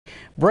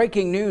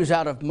Breaking news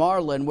out of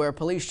Marlin, where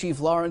Police Chief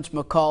Lawrence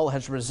McCall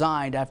has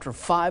resigned after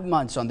 5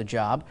 months on the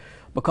job.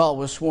 McCall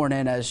was sworn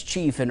in as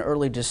chief in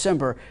early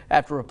December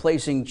after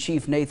replacing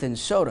Chief Nathan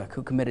Sodak,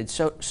 who committed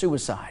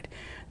suicide.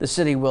 The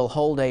city will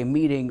hold a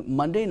meeting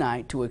Monday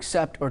night to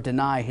accept or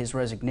deny his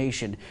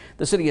resignation.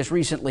 The city has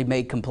recently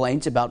made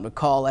complaints about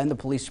McCall and the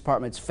police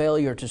department's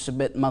failure to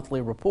submit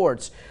monthly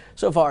reports.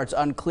 So far, it's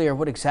unclear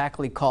what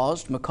exactly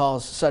caused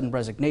McCall's sudden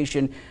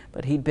resignation,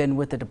 but he'd been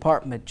with the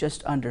department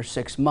just under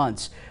 6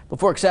 months.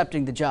 Before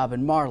accepting the job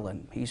in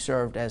Marlin, he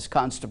served as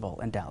constable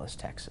in Dallas,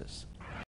 Texas.